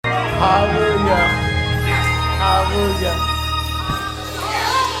Hallelujah. Hallelujah.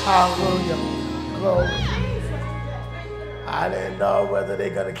 Hallelujah. Glory. I didn't know whether they're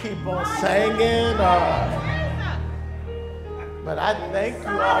going to keep on singing or... But I thank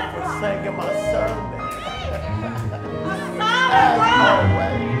you all for singing my sermon. As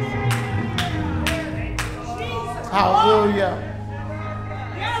always. Hallelujah.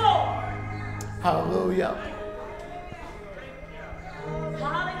 Hallelujah.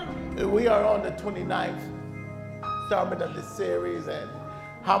 We are on the 29th sermon of the series, and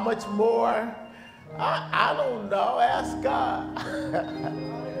how much more? I don't know. Ask God.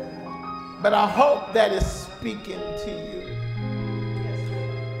 But I hope that is speaking to you.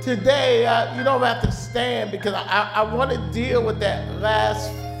 Today, you don't have to stand because I want to deal with that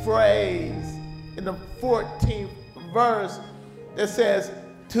last phrase in the 14th verse that says,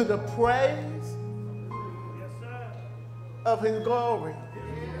 to the praise of his glory.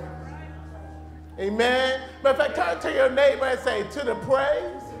 Amen. But if I turn to your neighbor and say, to the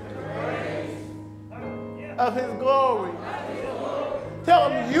praise of his glory. Tell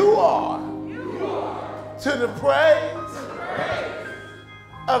him you are to the praise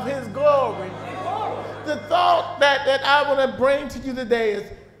of his glory. The thought that I want to bring to you today is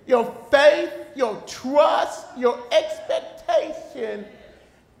your faith, your trust, your expectation,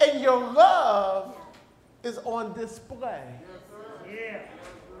 and your love is on display.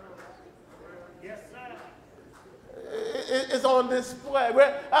 It's on display.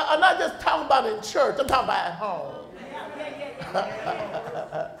 I'm not just talking about in church. I'm talking about at home.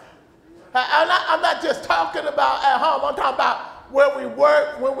 I'm not just talking about at home. I'm talking about where we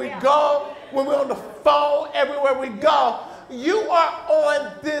work, when we go, when we're on the phone, everywhere we go. You are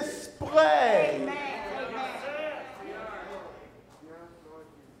on display. Amen.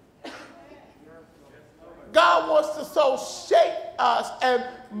 God wants to so shape us and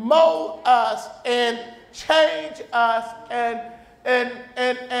mold us and change us and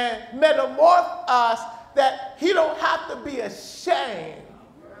metamorph us that he don't have to be ashamed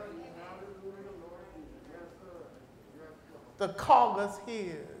to call us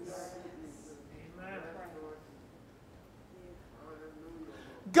his.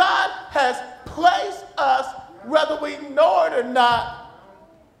 God has placed us, whether we know it or not,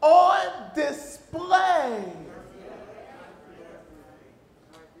 on display.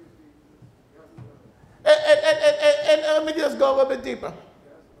 And let me just go a little bit deeper.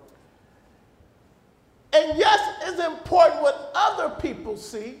 And yes, it's important what other people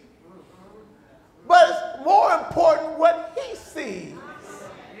see, but it's more important what he sees.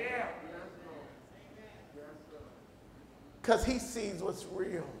 Because he sees what's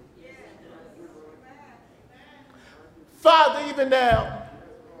real. Father, even now,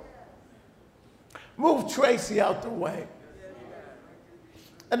 move Tracy out the way.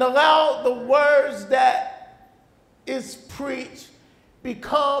 And allow the words that is preached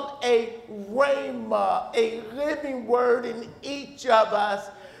become a rhema, a living word in each of us,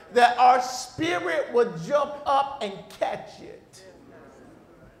 that our spirit would jump up and catch it.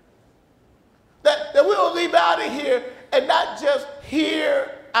 That we will leave out of here and not just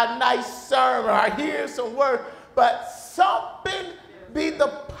hear a nice sermon or hear some words, but something be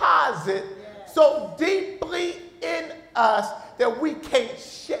deposited so deeply in us that we can't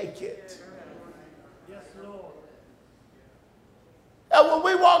shake it. Yes, Lord. And when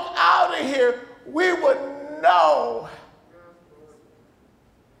we walk out of here, we would know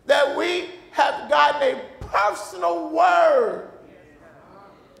that we have gotten a personal word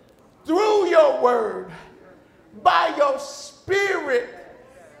through your word, by your spirit,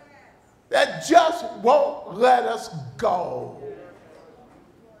 that just won't let us go.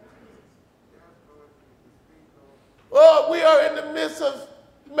 Oh, we are in the midst of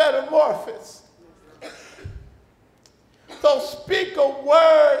metamorphosis. So speak a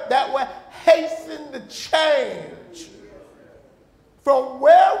word that will hasten the change from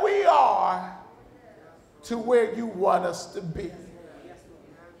where we are to where you want us to be.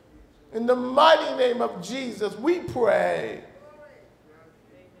 In the mighty name of Jesus, we pray.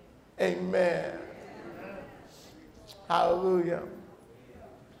 Amen. Hallelujah.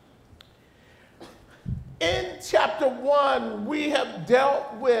 In chapter 1, we have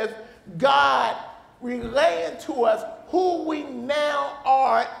dealt with God relaying to us who we now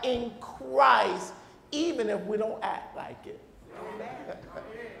are in Christ, even if we don't act like it.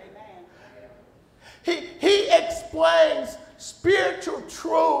 He explains spiritual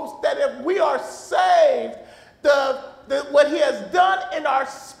truths that if we are saved, what he has done in our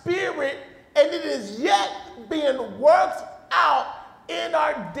spirit, and it is yet being worked out in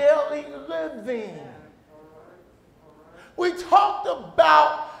our daily living. We talked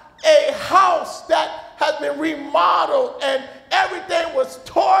about a house that has been remodeled and everything was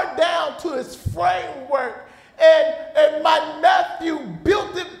torn down to its framework. And my nephew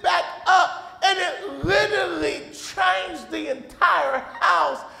built it back up, and it literally changed the entire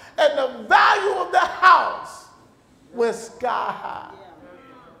house. And the value of the house was sky high.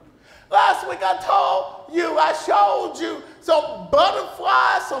 Last week I showed you some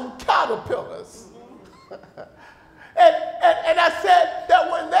butterflies, some caterpillars. and I said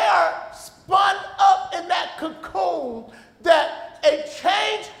that when they are spun up in that cocoon, that a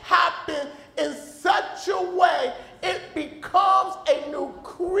change happens in such a way it becomes a new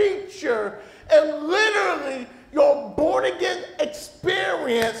creature. And literally, your born-again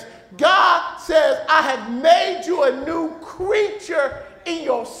experience, God says, I have made you a new creature in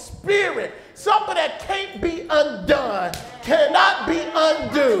your spirit. Something that can't be undone, cannot be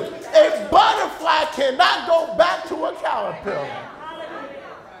undone. A butterfly cannot go back to a caterpillar.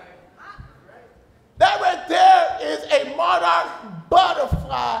 That right there is a monarch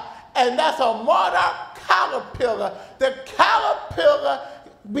butterfly, and that's a monarch caterpillar. The caterpillar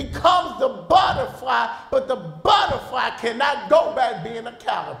becomes the butterfly, but the butterfly cannot go back being a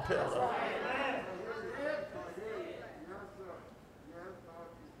caterpillar.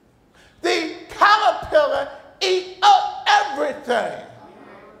 The caterpillar eats up everything.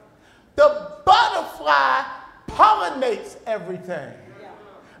 The butterfly pollinates everything.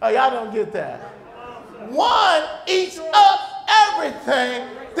 Oh, y'all don't get that. One eats up everything.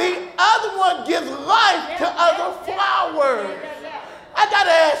 The other one gives life to other flowers. I got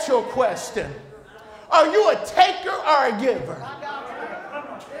to ask you a question. Are you a taker or a giver?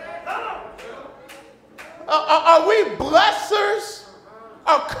 Are we blessers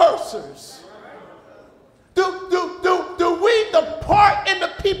or cursers? Do we depart in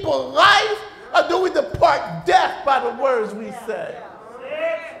the people's life, or do we depart death by the words we say?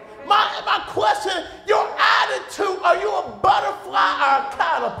 My question, your attitude, are you a butterfly or a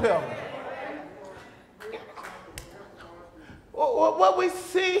caterpillar? What we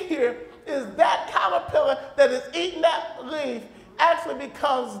see here is that caterpillar that is eating that leaf actually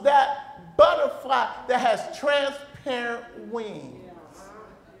becomes that butterfly that has transparent wings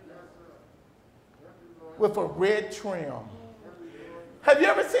with a red trim. Have you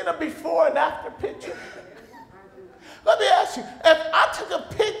ever seen a before and after picture? Let me ask you, if I took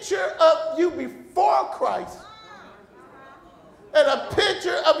a picture of you before Christ and a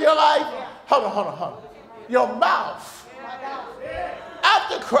picture of your life, hold on, your mouth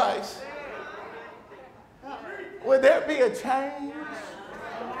after Christ, would there be a change?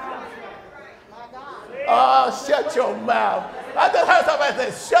 Oh, shut your mouth. I just heard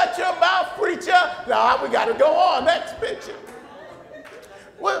somebody say, shut your mouth, preacher. No, we got to go on. Next picture.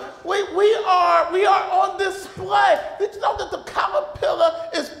 We are on display. Did you know that the caterpillar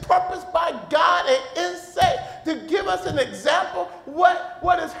is purposed by God and insight to give us an example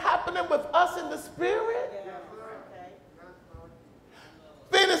what is happening with us in the spirit?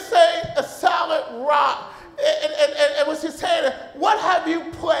 Ventus saying a solid rock. And what she's saying, what have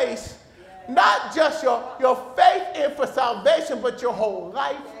you placed not just your faith in for salvation, but your whole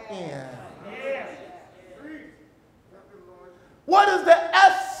life in? What is the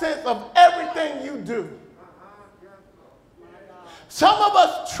essence of everything you do? Some of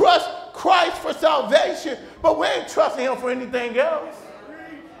us trust Christ for salvation, but we ain't trusting him for anything else.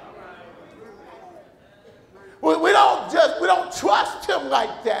 We don't trust him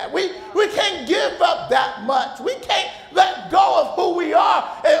like that. We can't give up that much. We can't let go of who we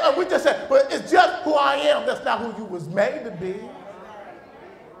are. And we just say, well, it's just who I am. That's not who you was made to be.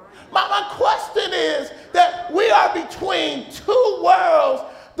 My question is that we are between two worlds,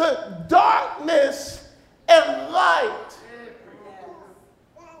 the darkness and light.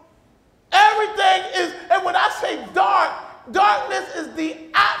 Everything is, and when I say dark, darkness is the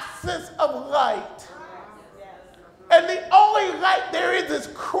absence of light. And the only light there is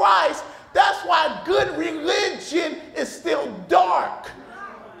Christ. That's why good religion is still dark.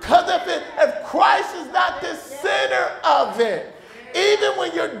 Because if Christ is not the center of it, even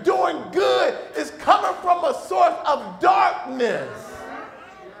when you're doing good, it's coming from a source of darkness.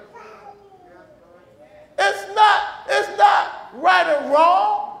 It's not right and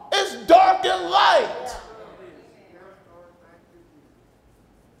wrong. It's dark and light.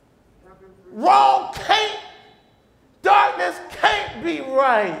 Darkness can't be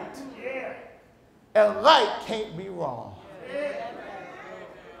right. And light can't be wrong.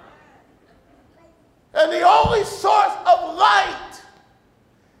 And the only source of light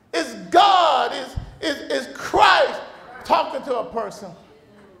is God, is Christ talking to a person.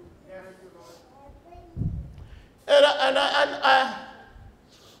 And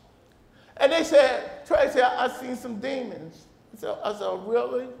And they said, Tracy, I've seen some demons. I said, oh,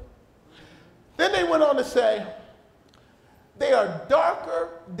 really? Then they went on to say, they are darker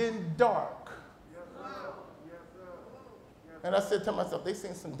than dark. And I said to myself, they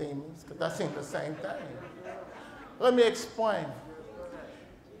seen some demons, because I seen the same thing. Let me explain.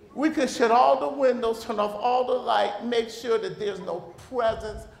 We can shut all the windows, turn off all the light, make sure that there's no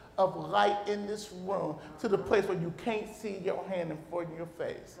presence of light in this room to the place where you can't see your hand and foot in your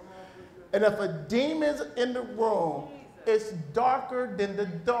face. And if a demon's in the room, it's darker than the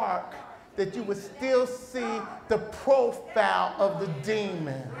dark, that you would still see the profile of the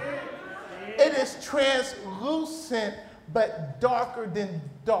demon. It is translucent, but darker than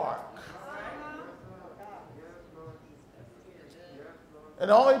dark. And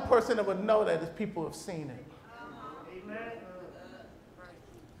the only person that would know that is people who have seen it.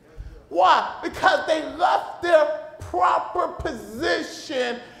 Why? Because they left their proper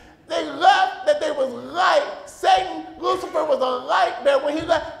position. They left that there was light. Satan, Lucifer, was a light bearer. When he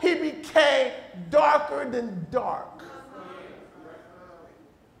left, he became darker than dark.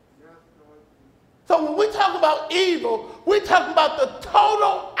 So when we talk about evil, we talk about the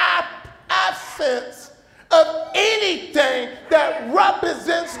total absence of anything that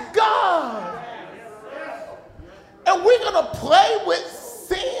represents God. And we're going to play with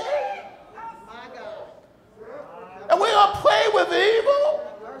sin. And we're going to play with evil.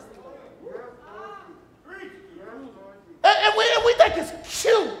 And we think it's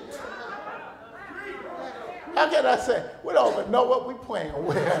cute. How can I say? We don't even know what we're playing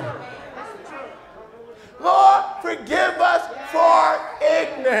with. Lord, forgive us for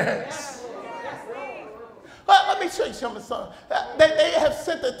ignorance. Let me show you something. They have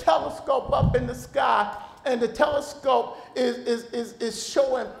sent a telescope up in the sky, and the telescope is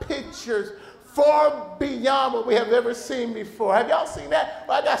showing pictures far beyond what we have ever seen before. Have y'all seen that?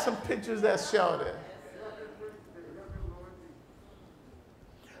 Well, I got some pictures that show that.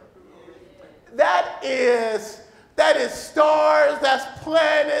 That is stars, that's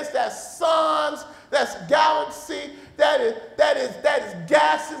planets, that's suns, that's galaxy, that is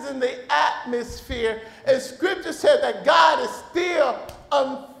gases in the atmosphere. And Scripture said that God is still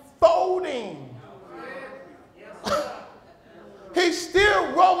unfolding. He's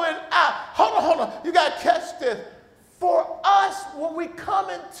still rolling out. Hold on. You got to catch this. For us, when we come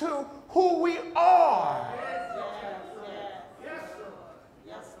into who we are.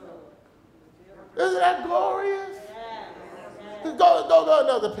 Isn't that glorious? Go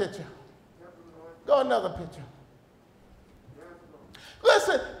another picture. Go another picture.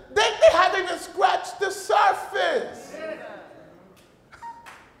 Listen, they haven't even scratched the surface.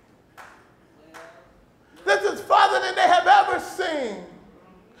 This is farther than they have ever seen.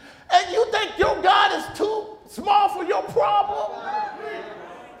 And you think your God is too small for your problem?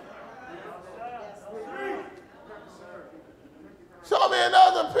 Show me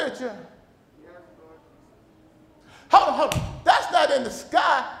another picture. Hold on. That's not in the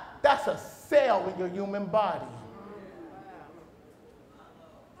sky. That's a cell in your human body.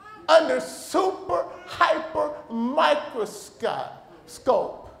 Under super hyper microscope.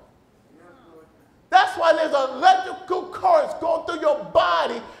 That's why there's electrical currents going through your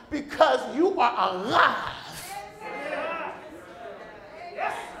body, because you are alive.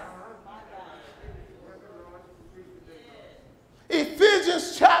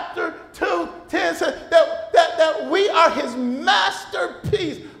 Ephesians chapter 2:10 says that we are his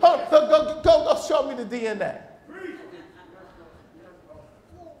masterpiece. Go show me the DNA.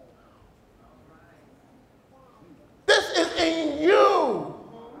 This is in you.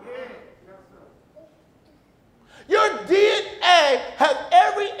 Your DNA has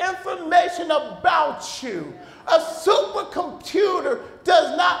every information about you. A supercomputer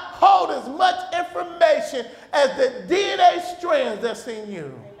does not hold as much information as the DNA strands that's in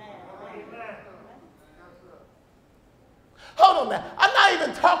you. Hold on now. I'm not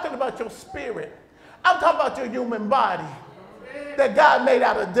even talking about your spirit. I'm talking about your human body that God made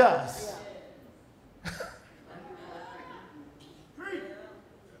out of dust.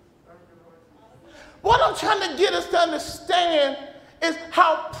 What I'm trying to get us to understand is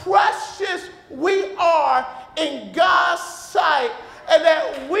how precious we are in God's sight, and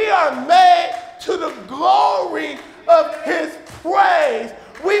that we are made to the glory of his praise.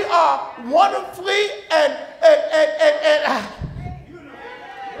 We are wonderfully and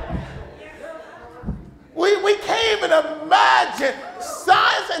we can't even imagine.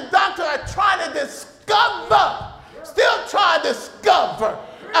 Science and doctor are trying to discover, still trying to discover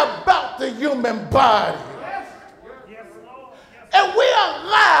about the human body. And we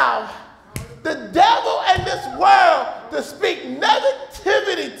allow the devil and this world to speak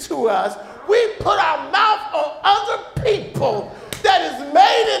negativity to us we put our mouth on other people that is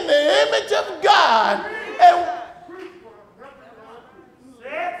made in the image of God. And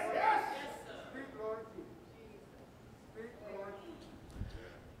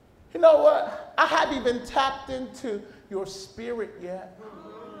you know what? I haven't even tapped into your spirit yet.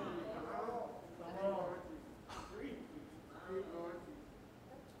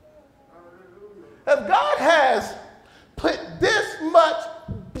 If God has put this much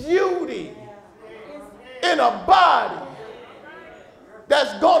beauty in a body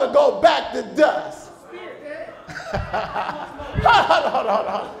that's going to go back to dust.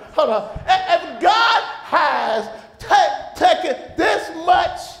 Hold on. If God has taken this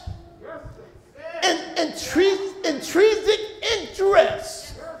much intrinsic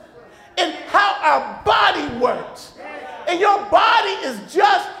interest in how our body works, and your body is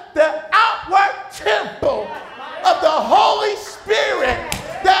just the outward temple of the Holy Spirit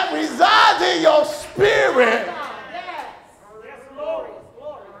that resides in your spirit.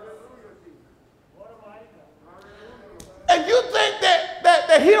 And you think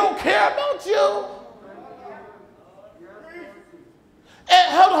that he don't care about you?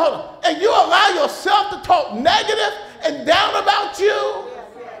 And hold on. And you allow yourself to talk negative and down about you?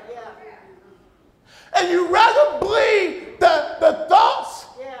 And you rather believe the thoughts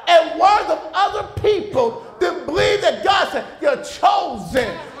and words of other people than believe that God said, you're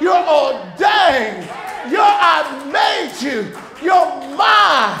chosen, you're ordained, I made you, you're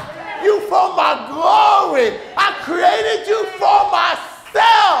mine. You for my glory. I created you for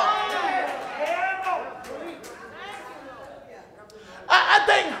myself.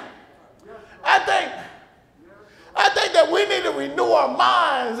 I think that we need to renew our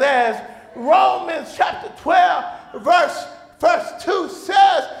minds, as Romans chapter 12 verse 2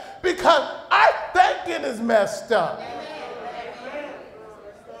 says, because our thinking is messed up.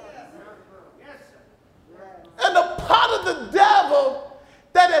 And the part of the devil,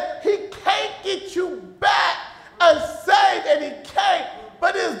 that if he can't get you back unsaved, and he can't,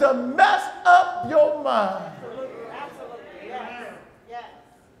 but is to mess up your mind.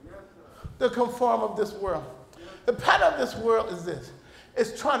 The conform of this world. The pattern of this world is this.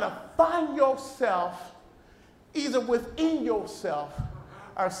 It's trying to find yourself either within yourself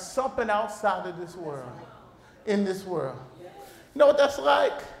or something outside of this world, in this world. You know what that's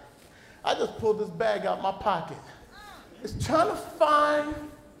like? I just pulled this bag out of my pocket. It's trying to find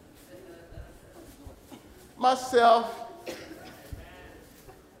myself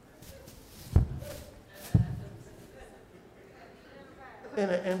in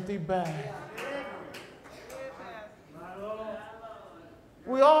an empty bag.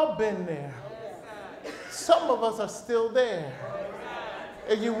 We all been there. Some of us are still there.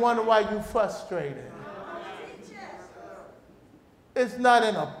 And you wonder why you're frustrated. It's not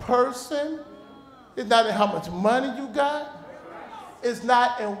in a person. It's not in how much money you got. It's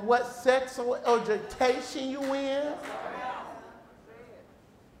not in what sexual orientation you in.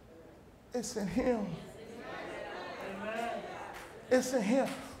 It's in him. It's in him.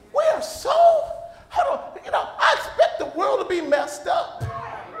 We are so, hold on, I expect the world to be messed up.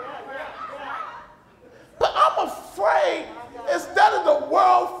 But I'm afraid instead of the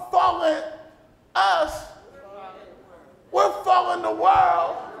world following us, we're following the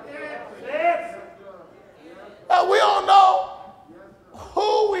world. We don't know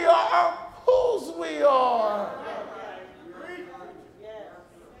who we are, whose we are.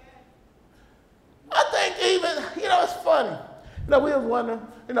 I think even, it's funny. We was wondering,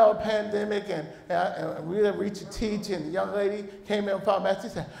 a pandemic, and we had reached a teacher, and the young lady came in and found me. She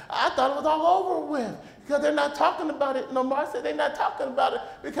said, I thought it was all over with because they're not talking about it no more. I said, they're not talking about it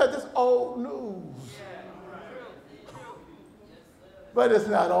because it's old news. But it's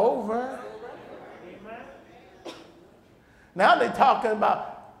not over. Now they're talking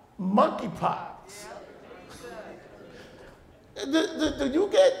about monkeypox. Do you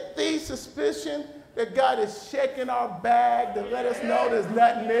get the suspicion that God is shaking our bag to let us know there's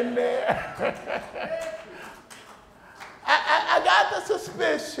nothing in there? I got the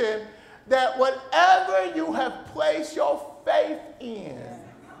suspicion that whatever you have placed your faith in,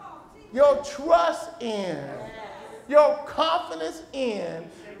 your trust in, your confidence in,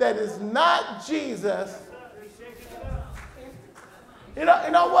 that is not Jesus. You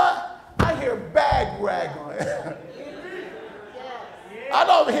know what? I hear bag rag on it. I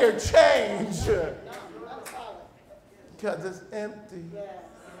don't hear change. Because it's empty.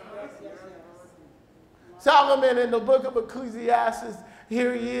 Solomon in the book of Ecclesiastes,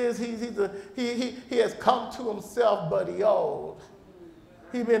 here he is. He has come to himself, but he old.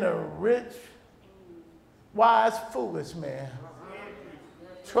 He's been a rich, wise, foolish man.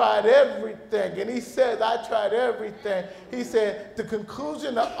 tried everything. And he says, I tried everything. He said, the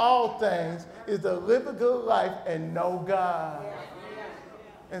conclusion of all things is to live a good life and know God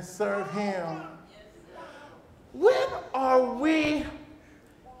and serve him. When are we,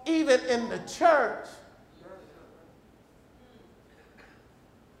 even in the church,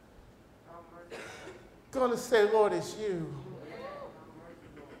 going to say, Lord, it's you?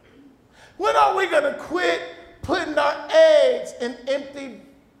 When are we going to quit putting our eggs in empty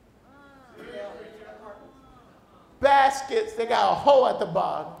baskets? They got a hole at the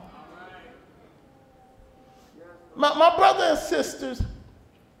bottom. My brothers and sisters,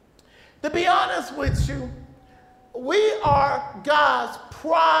 to be honest with you, we are God's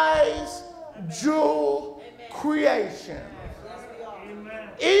prize jewel creation.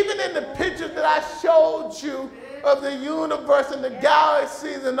 Even in the pictures that I showed you of the universe and the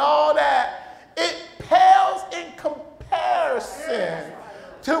galaxies and all that, it pales in comparison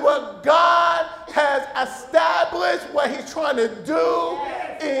to what God has established, what he's trying to do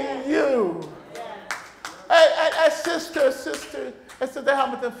in you. Hey, sister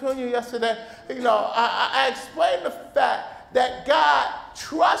Hamilton, filmed you yesterday. You know, I explained the fact that God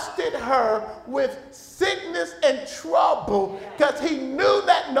trusted her with sickness and trouble because he knew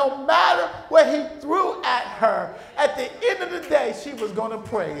that no matter what he threw at her, at the end of the day, she was going to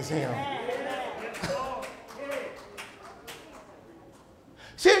praise him.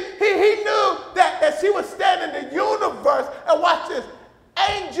 He knew that she was standing in the universe, and watch this,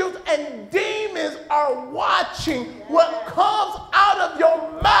 angels and demons are watching what comes out of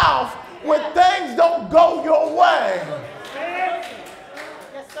your mouth when things don't go your way.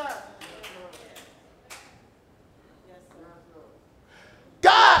 Yes, sir.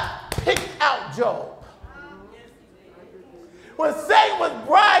 God picked out Job. When Satan was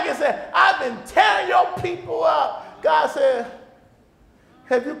bragging and said, I've been tearing your people up, God said,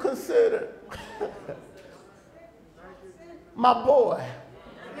 have you considered my boy?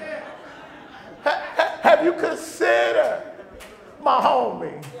 Have you considered my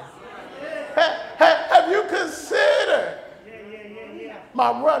homie? Have you considered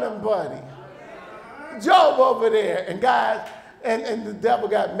my running buddy? Job over there. And guys, and the devil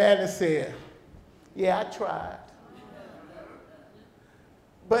got mad and said, yeah, I tried.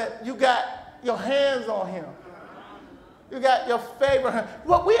 But you got your hands on him. You got your favor.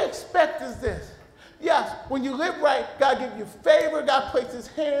 What we expect is this. Yes, when you live right, God gives you favor. God places his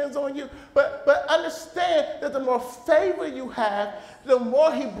hands on you. But understand that the more favor you have, the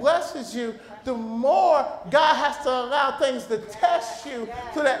more he blesses you, the more God has to allow things to test you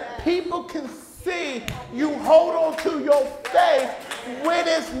so that people can see you hold on to your faith when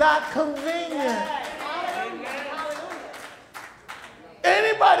it's not convenient.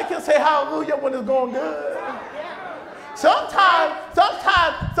 Anybody can say hallelujah when it's going good. Sometimes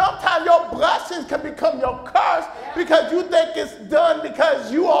your blessings can become your curse because you think it's done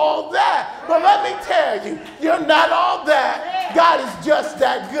because you all that. But let me tell you, you're not all that. God is just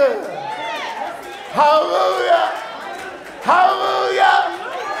that good. Hallelujah. Hallelujah.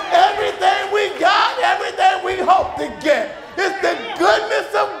 Everything we got, everything we hope to get, it's the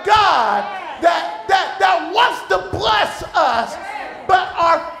goodness of God that wants to bless us. But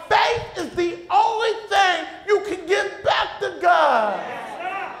our faith is the only thing you can give back to God.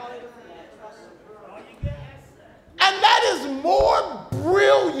 And that is more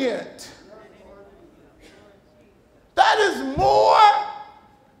brilliant. That is more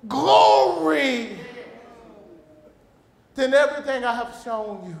glory than everything I have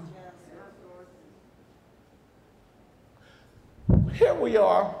shown you. Here we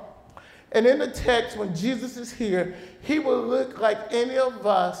are. And in the text, when Jesus is here, he will look like any of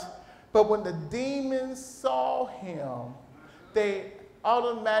us. But when the demons saw him, they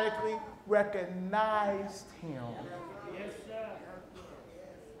automatically recognized him. Yes, sir.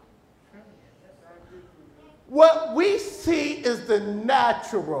 What we see is the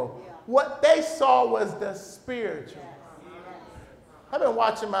natural. What they saw was the spiritual. I've been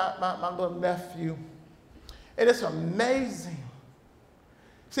watching my little nephew, and it's amazing.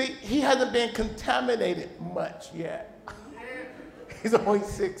 See, he hasn't been contaminated much yet. He's only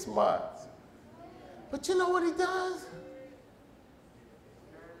 6 months. But you know what he does?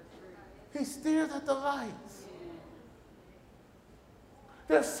 He stares at the lights.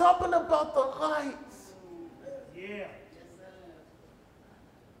 There's something about the lights. Yeah.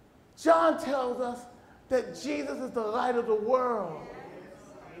 John tells us that Jesus is the light of the world.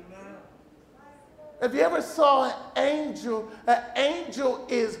 If you ever saw an angel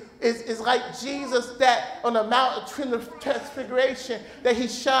is like Jesus that on the Mount of Transfiguration, that he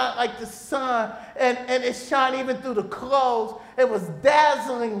shined like the sun, and it shined even through the clothes. It was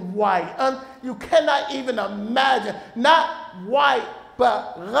dazzling white. You cannot even imagine. Not white,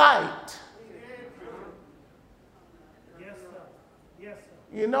 but light. Yes, sir. Yes,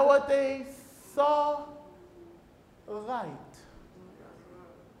 sir. You know what they saw? Light.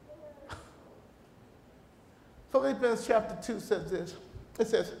 Philippians chapter 2 says this. It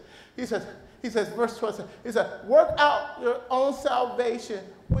says, he says, verse 12, he says, work out your own salvation,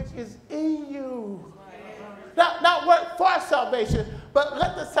 which is in you. Not work for salvation, but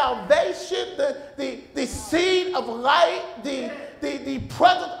let the salvation, the seed of light, the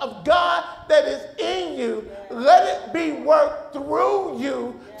presence of God that is in you, let it be worked through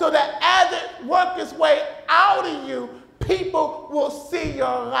you so that as it works its way out of you, people will see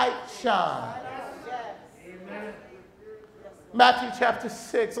your light shine. Amen. Matthew chapter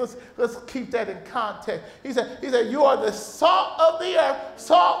 6, let's keep that in context. He said, you are the salt of the earth.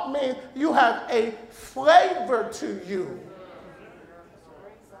 Salt means you have a flavor to you.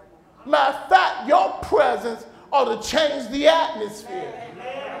 Matter of fact, your presence ought to change the atmosphere.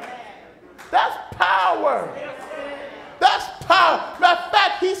 That's power. That's power. Matter of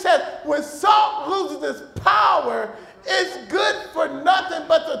fact, he said, when salt loses its power, it's good for nothing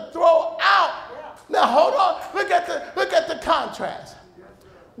but to throw out. Now hold on, look at the contrast.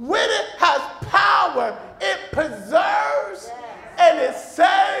 When it has power, it preserves and it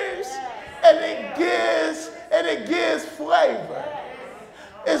saves and it gives flavor.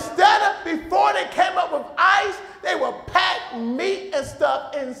 Instead of before they came up with ice, they would pack meat and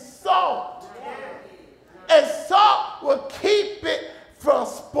stuff in salt. And salt would keep it from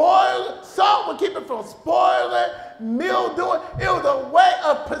spoiling. Salt would keep it from spoiling, mildewing. It was a way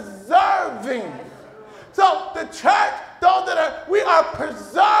of preserving. So the church, we are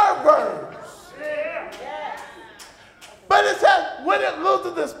preservers. But it says when it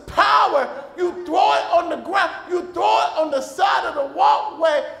loses its power, you throw it on the ground, you throw it on the side of the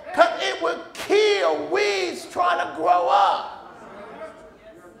walkway because it will kill weeds trying to grow up.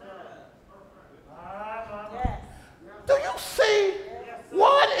 Do you see?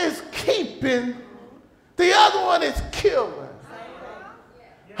 One is keeping, the other one is killing.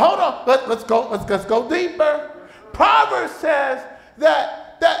 Hold on, let's go deeper. Proverbs says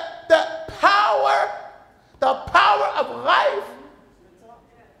that the power of life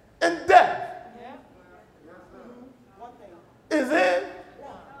and death is in.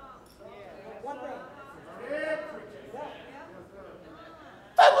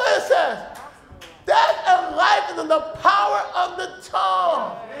 That's what it says. Death and life is in the power of the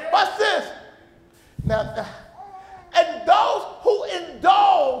tongue. What's this? Now, and those who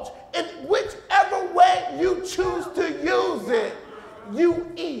indulge in whichever way you choose to use it,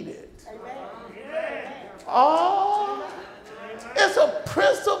 you eat it. Oh, it's a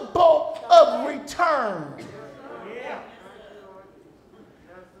principle of return.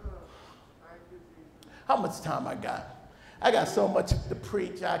 How much time I got? I got so much to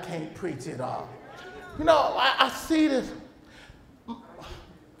preach, I can't preach it all. You know, I see this.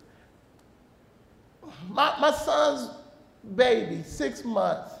 My son's baby, 6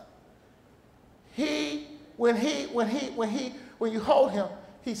 months. When you hold him,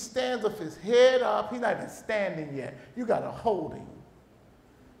 he stands with his head up. He's not even standing yet. You got to hold him.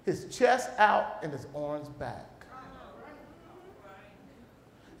 His chest out and his arms back.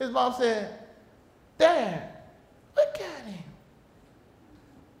 His mom said, Dad, look at him.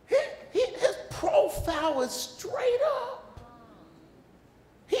 His profile is straight up.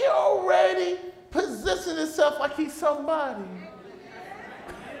 He already positioned himself like he's somebody.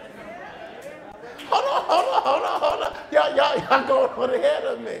 Hold on. Y'all going ahead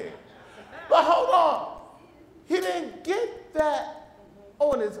of me. But hold on. He didn't get that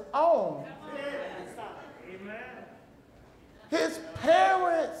on his own. His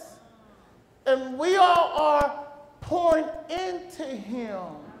parents and we all are pouring into him,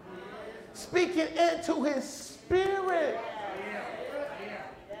 speaking into his spirit,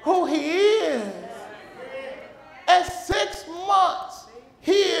 who he is. At 6 months,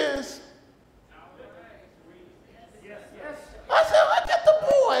 he is. I said, look at the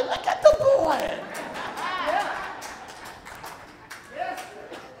boy, look at the boy.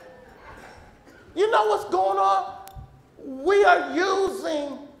 You know what's going on? We are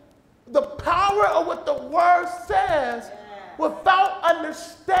using the power of what the word says without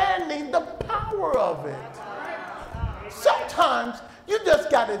understanding the power of it. Sometimes you just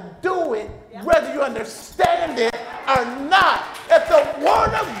got to do it whether you understand it or not. If the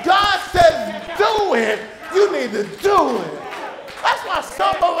word of God says do it, you need to do it. That's why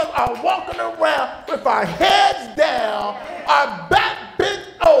some of us are walking around with our heads down, our back bent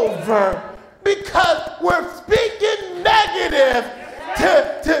over, because we're speaking negative negative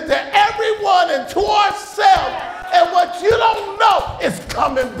to everyone and to ourselves. And what you don't know is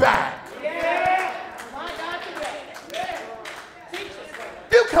coming back.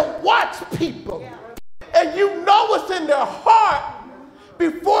 You can watch people and you know what's in their heart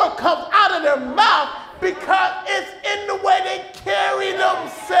before it comes out of their mouth because it's in the way they carry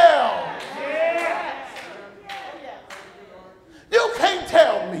themselves. You can't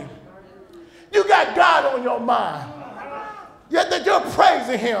tell me you got God on your mind, yet that you're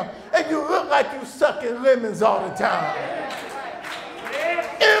praising him and you look like you sucking lemons all the time.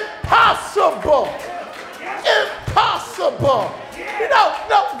 Impossible. Impossible. You know,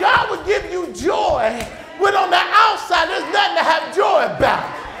 no, God would give you joy when on the outside there's nothing to have joy about.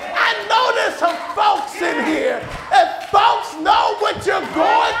 I know there's some folks in here, if folks know what you're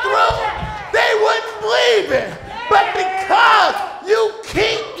going through, they wouldn't believe it. But because you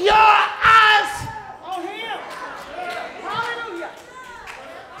keep your eyes on him, hallelujah.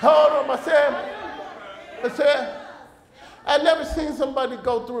 Hold on, I said, I've never seen somebody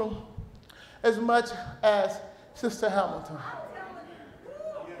go through as much as Sister Hamilton.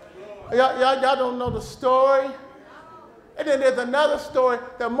 Y'all don't know the story. And then there's another story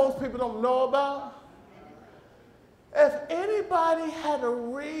that most people don't know about. If anybody had a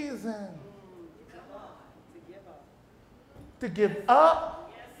reason to give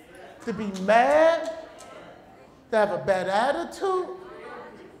up, to be mad, to have a bad attitude,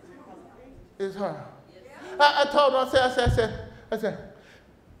 it's her. I told her, I said,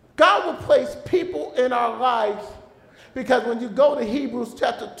 God will place people in our lives because when you go to Hebrews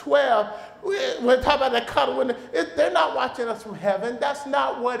chapter 12, we're talking about that cuddle window. They're not watching us from heaven. That's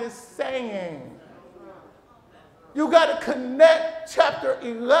not what it's saying. You got to connect chapter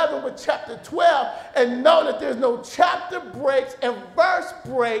 11 with chapter 12 and know that there's no chapter breaks and verse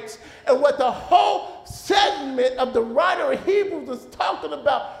breaks. And what the whole segment of the writer of Hebrews is talking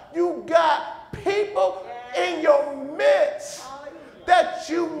about, you got people in your midst that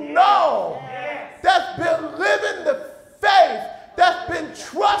you know, that's been living the faith, that's been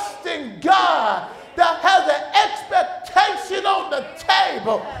trusting God, that has an expectation on the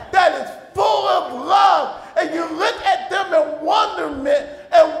table, that is full of love. And you look at them in wonderment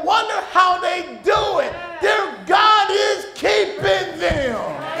and wonder how they do it. Their God is keeping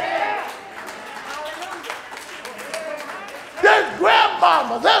them. There's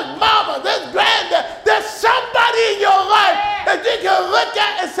grandmama, there's mama, there's granddad. There's somebody in your life that you can look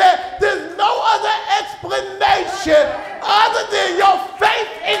at and say, there's no other explanation other than your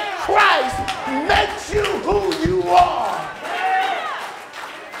faith in Christ makes you who you are.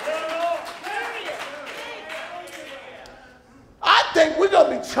 I think we're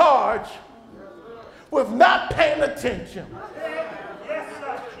going to be charged with not paying attention.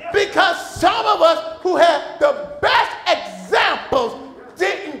 Because some of us who had the best examples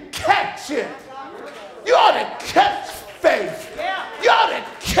didn't catch it. You ought to catch faith. You ought to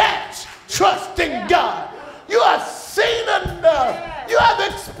catch trusting God. You have seen enough. You have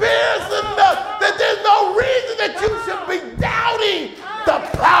experienced enough that there's no reason that you should be doubting the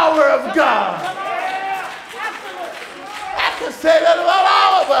power of God. I can say that about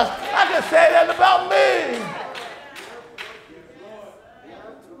all of us. I can say that about me.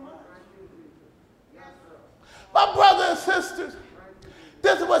 My brothers and sisters,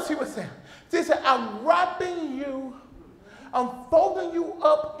 this is what she was saying. She said, I'm wrapping you, I'm folding you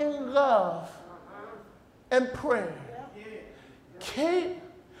up in love and prayer. Keep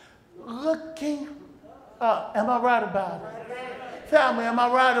looking up. Am I right about it? Family, am I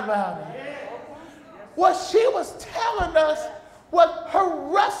right about it? What she was telling us was her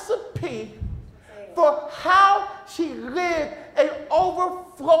recipe for how she lived an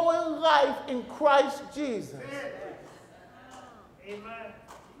overflowing life in Christ Jesus. Amen.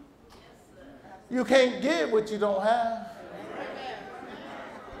 You can't give what you don't have.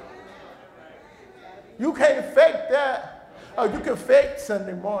 You can't fake that. Oh, you can fake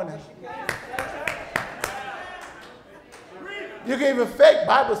Sunday morning. You can even fake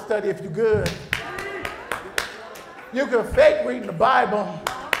Bible study if you're good. You can fake reading the Bible,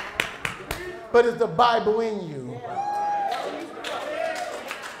 but it's the Bible in you.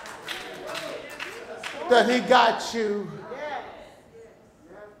 That he got you.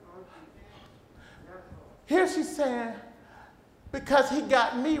 Here she's saying, because he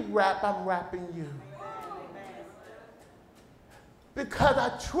got me wrapped, I'm wrapping you. Because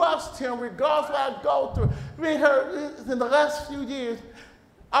I trust him regardless of what I go through. Me and her, in the last few years,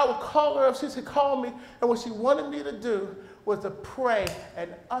 I would call her up, she said, call me, and what she wanted me to do was to pray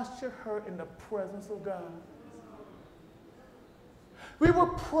and usher her in the presence of God. We were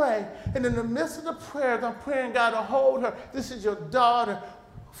praying, and in the midst of the prayers, I'm praying God to hold her. This is your daughter.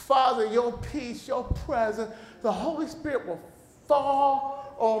 Father, your peace, your presence. The Holy Spirit will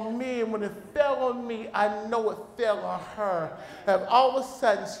fall on me, and when it fell on me, I know it fell on her. And all of a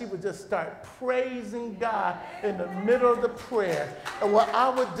sudden, she would just start praising God in the middle of the prayer. And what I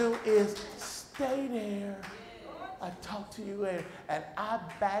would do is stay there. I'll talk to you later. And I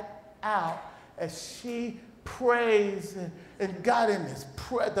backed out as she praised and got in this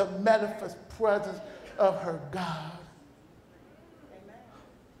the manifest presence of her God.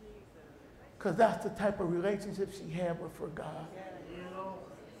 Because that's the type of relationship she had with her God.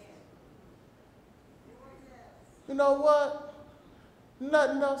 You know what?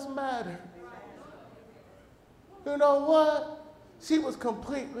 Nothing else mattered. You know what? She was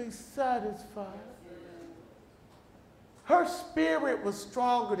completely satisfied. Her spirit was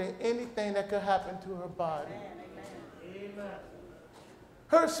stronger than anything that could happen to her body.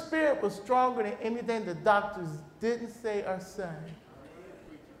 Her spirit was stronger than anything the doctors didn't say or say.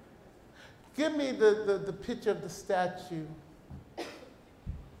 Give me the picture of the statue.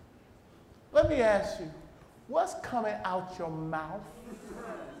 Let me ask you, what's coming out your mouth?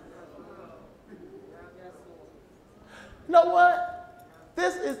 You know what?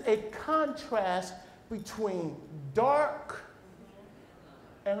 This is a contrast between dark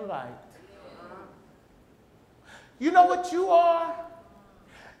and light. You know what you are?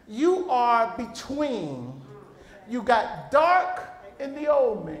 You are between. You got dark in the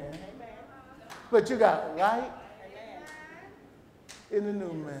old man, but you got light in the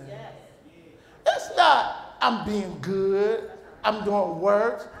new man. It's not, I'm being good, I'm doing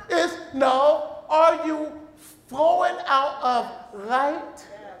works. It's, no, are you flowing out of light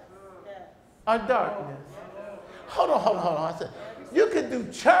or darkness? Hold on. I said, you can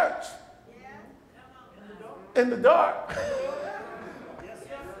do church in the dark.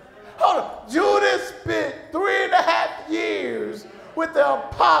 Hold on. Judas spent 3.5 years with the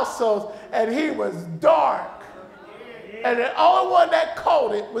apostles, and he was dark. And the only one that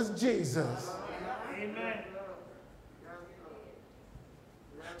caught it was Jesus. Amen.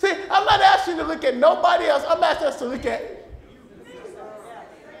 See, I'm not asking you to look at nobody else. I'm asking us to look at.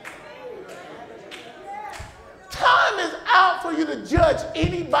 Time is out for you to judge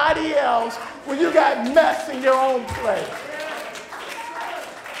anybody else when you got mess in your own place.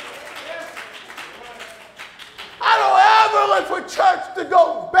 I don't ever look for church to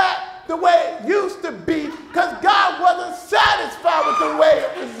go back the way it used to be, because God wasn't satisfied with the way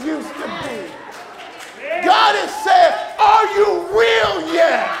it was used to be. God is saying, are you real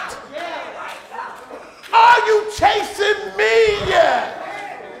yet? Are you chasing me yet?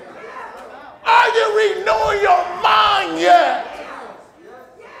 Are you renewing your mind yet?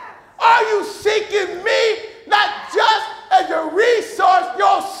 Are you seeking me not just as your resource,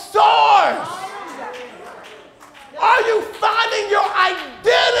 your source? Are you finding your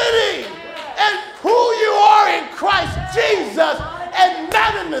identity and who you are in Christ Jesus and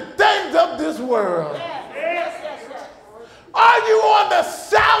not in the things of this world? Are you on the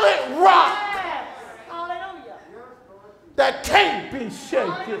solid rock that can't be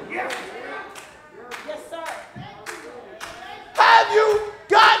shaken? Have you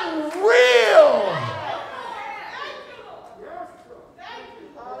gotten real?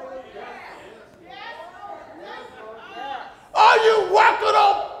 Are you working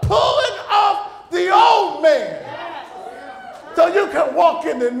on pulling off the old man so you can walk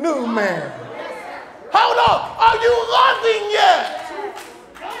in the new man? Hold on. Are you loving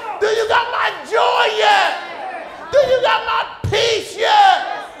yet? Do you got my joy yet? Do you got my peace yet?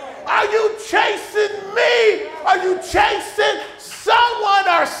 Are you chasing me? Are you chasing someone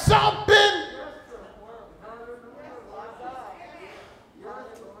or something?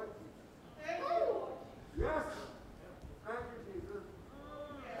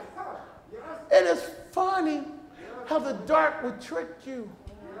 It is funny how the dark would trick you.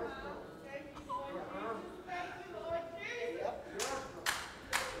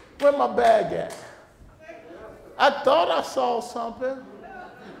 Where my bag at? I thought I saw something.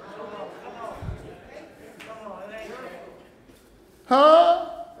 Huh?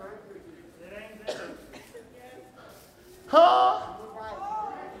 Huh?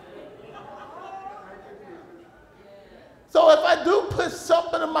 So if I do put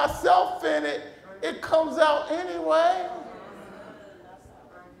something of myself in it, it comes out anyway.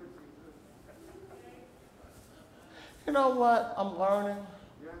 You know what I'm learning?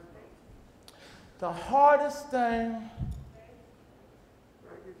 The hardest thing,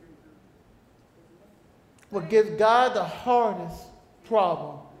 what gives God the hardest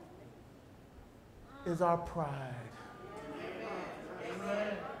problem is our pride.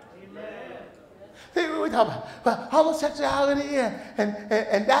 we talk about homosexuality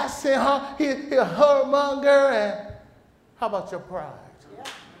and that's sin, huh? He a whoremonger. And how about your pride?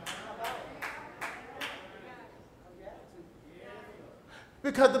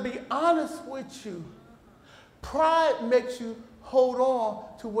 Because to be honest with you, pride makes you hold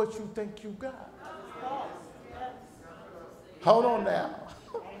on to what you think you got. Hold on now.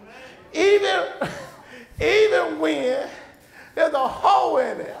 Even when there's a hole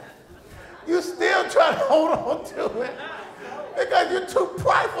in there, you still try to hold on to it because you're too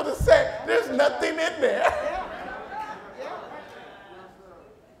prideful to say there's nothing in there.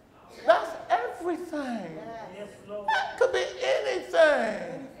 That's everything. That could be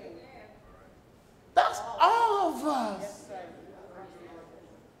anything. That's all of us.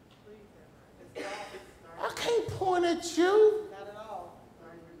 I can't point at you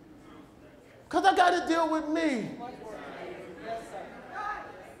because I got to deal with me.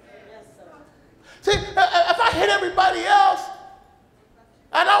 See, if I hit everybody else,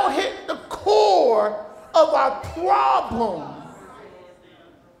 I don't hit the core of our problem,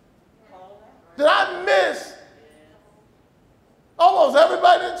 then I miss almost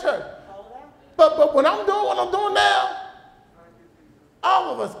everybody in church. But when I'm doing what I'm doing now,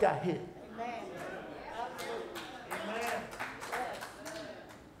 all of us got hit.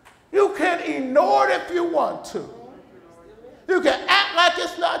 You can ignore it if you want to. You can act like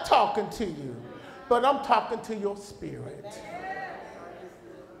it's not talking to you, but I'm talking to your spirit.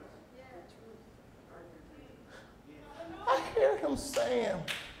 I hear him saying,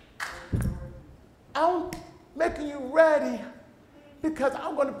 I'm making you ready because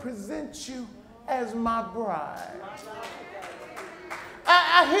I'm going to present you as my bride.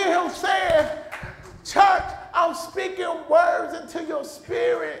 I hear him saying, church, I'm speaking words into your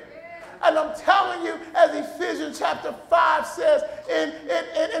spirit. And I'm telling you, as Ephesians chapter 5 says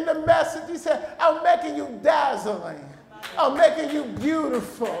in the message, he said, I'm making you dazzling. I'm making you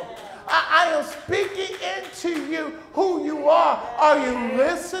beautiful. I am speaking into you who you are. Are you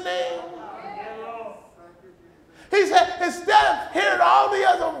listening? He said, instead of hearing all the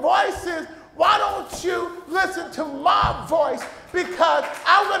other voices, why don't you listen to my voice? Because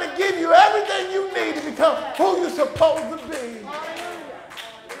I'm going to give you everything you need to become who you're supposed to be.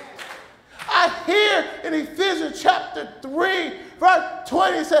 I hear in Ephesians chapter 3, verse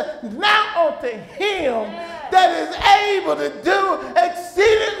 20, it says, now unto him that is able to do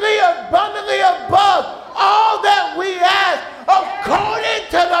exceedingly abundantly above all that we ask, according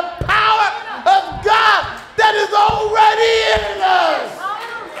to the power of God that is already in us.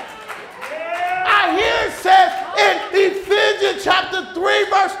 I hear it says in Ephesians chapter 3,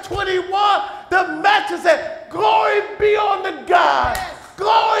 verse 21, the message says, glory be unto God.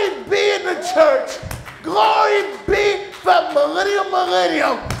 Glory be in the church. Glory be from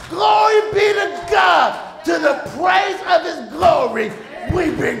millennium. Glory be to God. To the praise of his glory,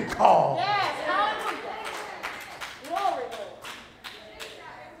 we've been called. Yes, hallelujah. Glory,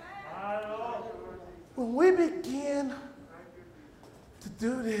 Lord. When we begin to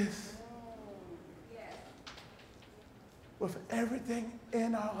do this with everything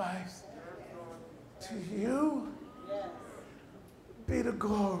in our lives, to you be the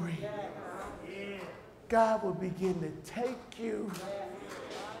glory. God will begin to take you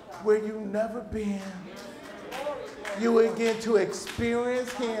where you've never been. You will begin to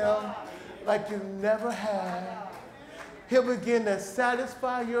experience him like you never have. He'll begin to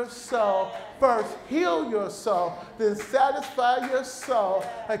satisfy your soul. First, heal your soul, then satisfy your soul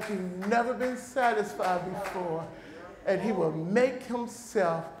like you've never been satisfied before. And he will make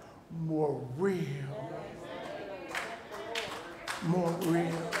himself more real. More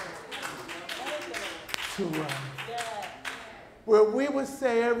real to us. Where we would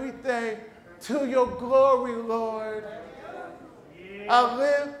say everything to your glory, Lord. I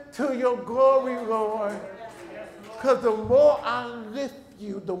live to your glory, Lord. Because the more I lift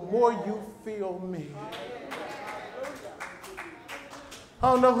you, the more you feel me.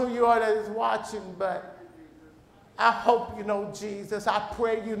 I don't know who you are that is watching, but I hope you know Jesus. I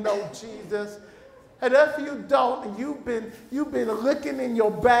pray you know Jesus. And if you don't, and you've been looking in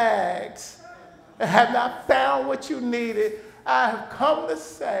your bags and have not found what you needed, I have come to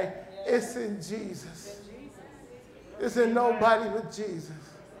say it's in Jesus. It's in nobody but Jesus.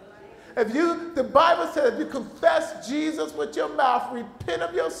 The Bible says if you confess Jesus with your mouth, repent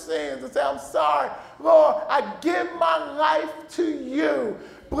of your sins and say, I'm sorry, Lord, I give my life to you,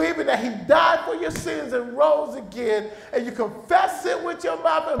 believing that he died for your sins and rose again, and you confess it with your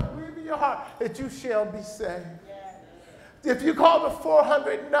mouth and believe in your heart that you shall be saved. If you call the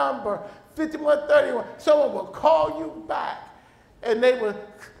 400 number, 5131, someone will call you back, and they will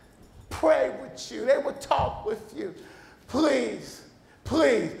pray with you. They will talk with you. Please,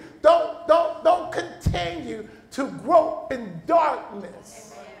 please, don't continue to grope in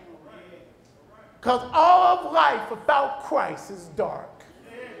darkness. Because all of life without Christ is dark.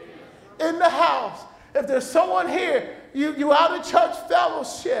 In the house, if there's someone here, you out of church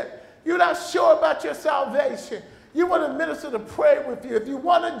fellowship, you're not sure about your salvation, you want a minister to pray with you. If you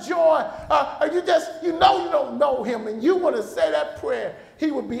want to join, or you don't know him and you want to say that prayer,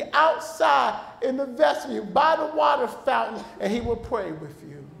 he will be outside in the vestibule by the water fountain and he will pray with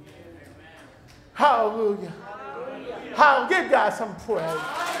you. Hallelujah. Hallelujah. Give God some praise.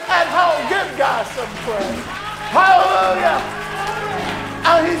 At home, give God some praise. Hallelujah.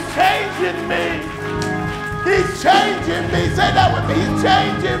 And he's changing me. He's changing me. Say that with me. He's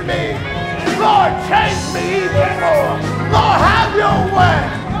changing me. Lord, change me even more. Lord, have your way.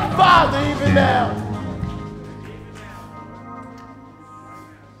 Father, even now.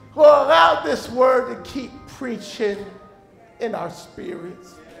 Lord, allow this word to keep preaching in our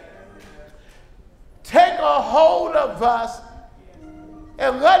spirits. Take a hold of us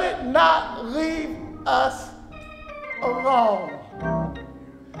and let it not leave us alone.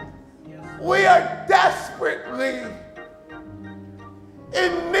 We are desperately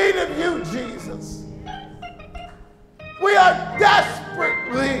in need of you, Jesus. We are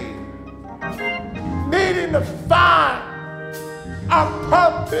desperately needing to find our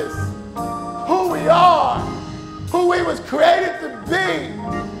purpose, who we are, who we was created to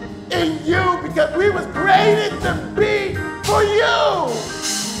be in you, because we was created to be for you.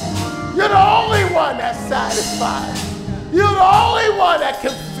 You're the only one that satisfies. You're the only one that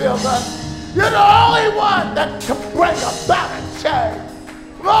can fill us. You're the only one that can bring about a change.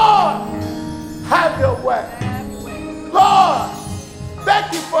 Lord, have your way. Lord,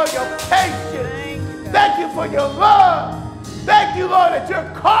 thank you for your patience. Thank you for your love. Thank you, Lord, that you're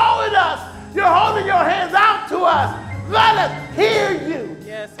calling us. You're holding your hands out to us. Let us hear you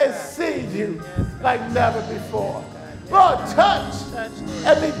and see you like never before. Lord, touch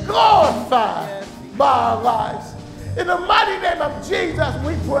and be glorified by our lives. In the mighty name of Jesus,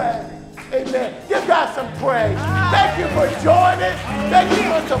 we pray. Amen. Give God some praise. Thank you for joining. Thank you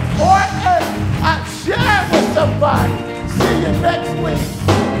for supporting. Share it with somebody. See you next week.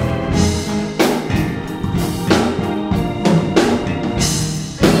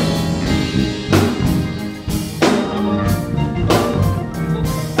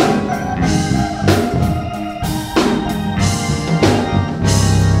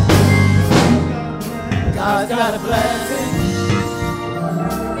 God's got a blessing.